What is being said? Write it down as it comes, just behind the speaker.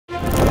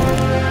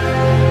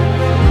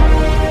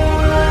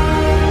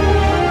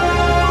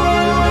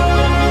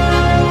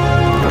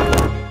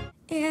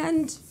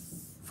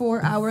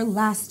our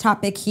last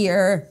topic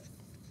here.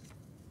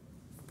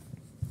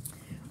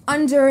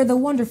 Under the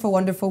wonderful,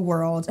 wonderful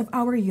world of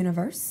our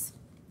universe.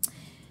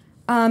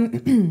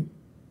 On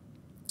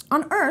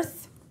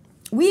Earth,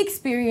 we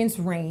experience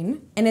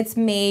rain, and it's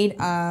made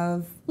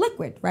of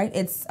liquid, right?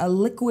 It's a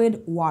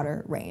liquid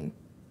water rain.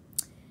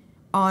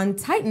 On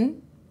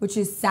Titan, which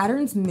is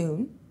Saturn's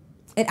moon,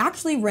 it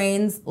actually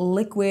rains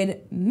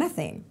liquid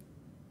methane.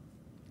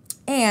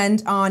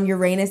 And on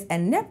Uranus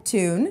and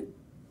Neptune,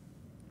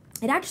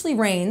 it actually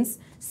rains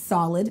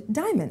solid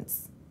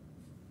diamonds.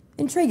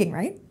 Intriguing,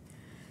 right?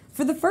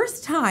 For the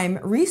first time,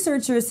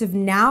 researchers have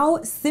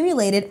now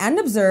simulated and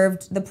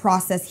observed the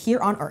process here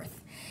on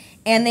Earth.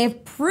 And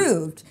they've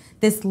proved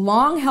this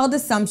long-held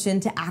assumption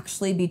to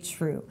actually be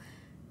true.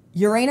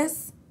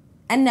 Uranus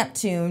and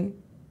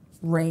Neptune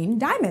rain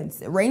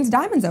diamonds. It rains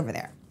diamonds over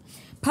there.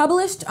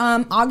 Published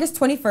August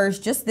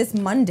 21st, just this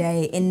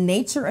Monday, in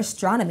Nature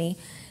Astronomy,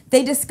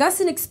 they discuss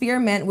an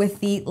experiment with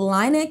the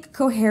Linear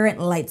Coherent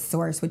Light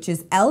Source, which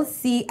is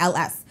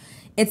LCLS.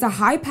 It's a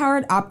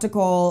high-powered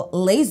optical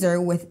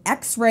laser with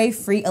X-ray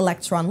free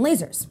electron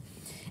lasers.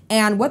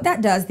 And what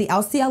that does, the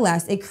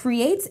LCLS, it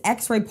creates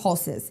X-ray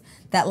pulses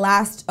that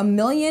last a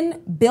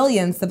million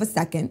billionths of a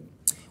second,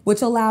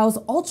 which allows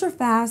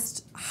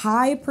ultra-fast,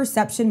 high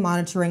perception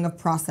monitoring of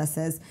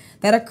processes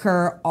that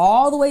occur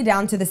all the way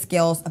down to the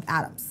scales of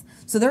atoms.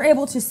 So they're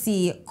able to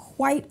see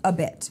quite a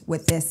bit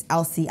with this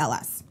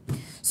LCLS.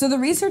 So the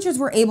researchers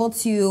were able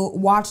to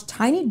watch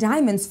tiny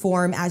diamonds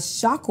form as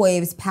shock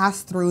waves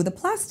pass through the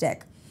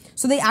plastic.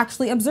 So they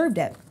actually observed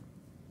it.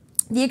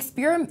 The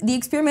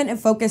experiment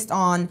focused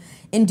on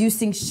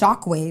inducing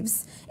shock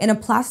waves in a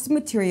plastic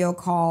material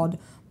called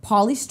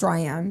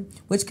polystyrene,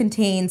 which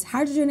contains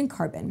hydrogen and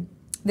carbon,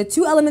 the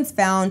two elements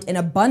found in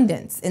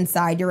abundance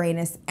inside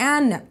Uranus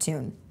and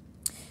Neptune.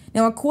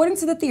 Now, according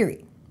to the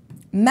theory,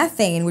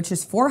 methane, which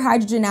is 4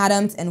 hydrogen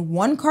atoms and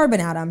 1 carbon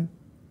atom,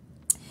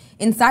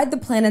 inside the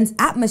planet's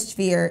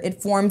atmosphere,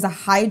 it forms a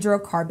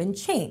hydrocarbon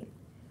chain.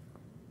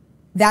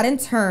 That in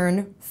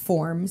turn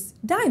forms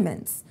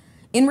diamonds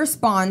in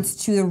response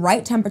to the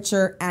right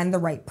temperature and the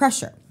right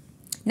pressure.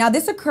 Now,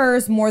 this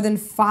occurs more than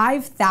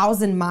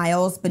 5,000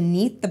 miles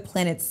beneath the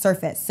planet's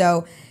surface.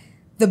 So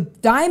the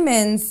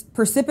diamonds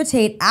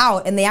precipitate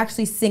out and they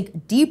actually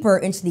sink deeper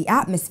into the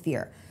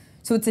atmosphere.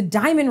 So it's a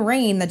diamond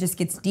rain that just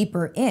gets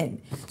deeper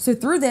in. So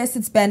through this,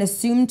 it's been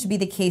assumed to be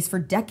the case for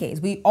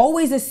decades. We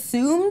always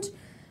assumed,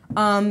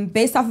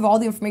 based off of all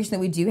the information that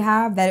we do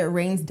have, that it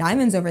rains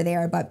diamonds over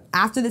there. But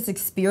after this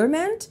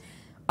experiment,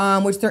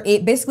 which they're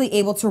basically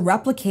able to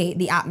replicate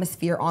the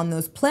atmosphere on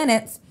those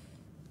planets,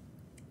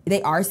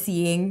 they are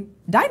seeing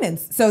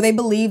diamonds. So they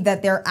believe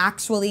that they're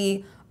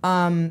actually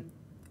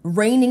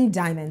raining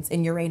diamonds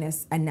in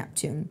Uranus and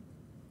Neptune.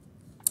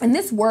 And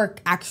this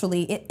work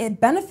actually, it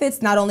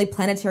benefits not only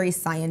planetary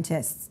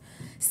scientists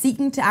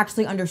seeking to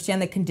actually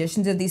understand the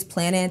conditions of these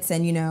planets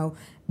and, you know,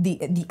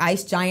 the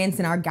ice giants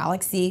in our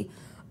galaxy,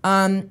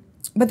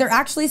 but they're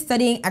actually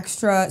studying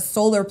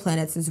extrasolar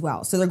planets as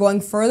well. So they're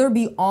going further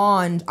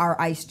beyond our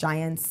ice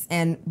giants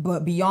and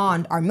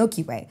beyond our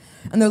Milky Way.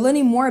 And they're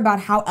learning more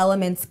about how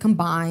elements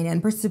combine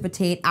and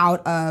precipitate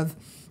out of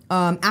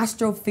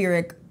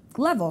astrophysic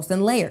levels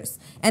and layers.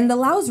 And it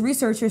allows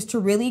researchers to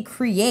really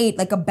create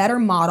like a better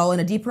model and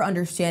a deeper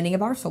understanding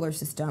of our solar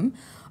system,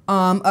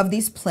 of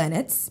these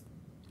planets,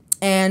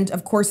 and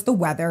of course the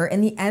weather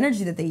and the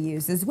energy that they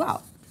use as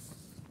well.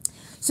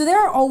 So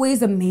there are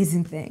always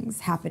amazing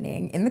things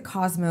happening in the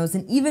cosmos,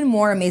 and even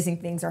more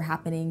amazing things are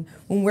happening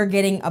when we're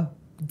getting a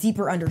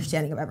deeper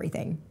understanding of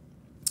everything.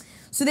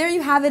 So there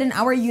you have it in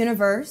our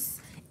universe.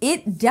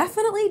 It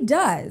definitely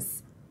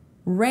does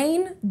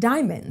rain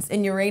diamonds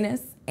in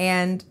Uranus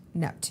and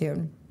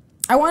Neptune.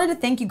 I wanted to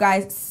thank you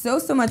guys so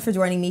much for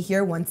joining me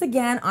here once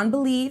again on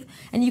Believe,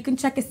 and you can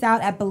check us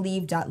out at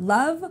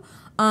believe.love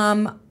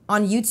on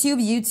YouTube,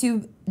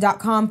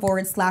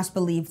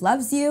 youtube.com/Believe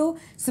Loves You.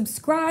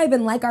 Subscribe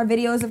and like our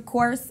videos, of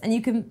course, and you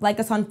can like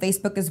us on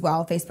Facebook as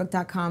well,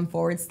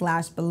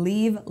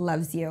 facebook.com/Believe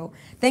Loves You.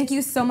 Thank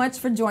you so much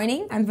for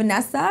joining. I'm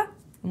Vanessa,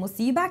 and we'll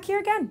see you back here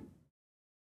again.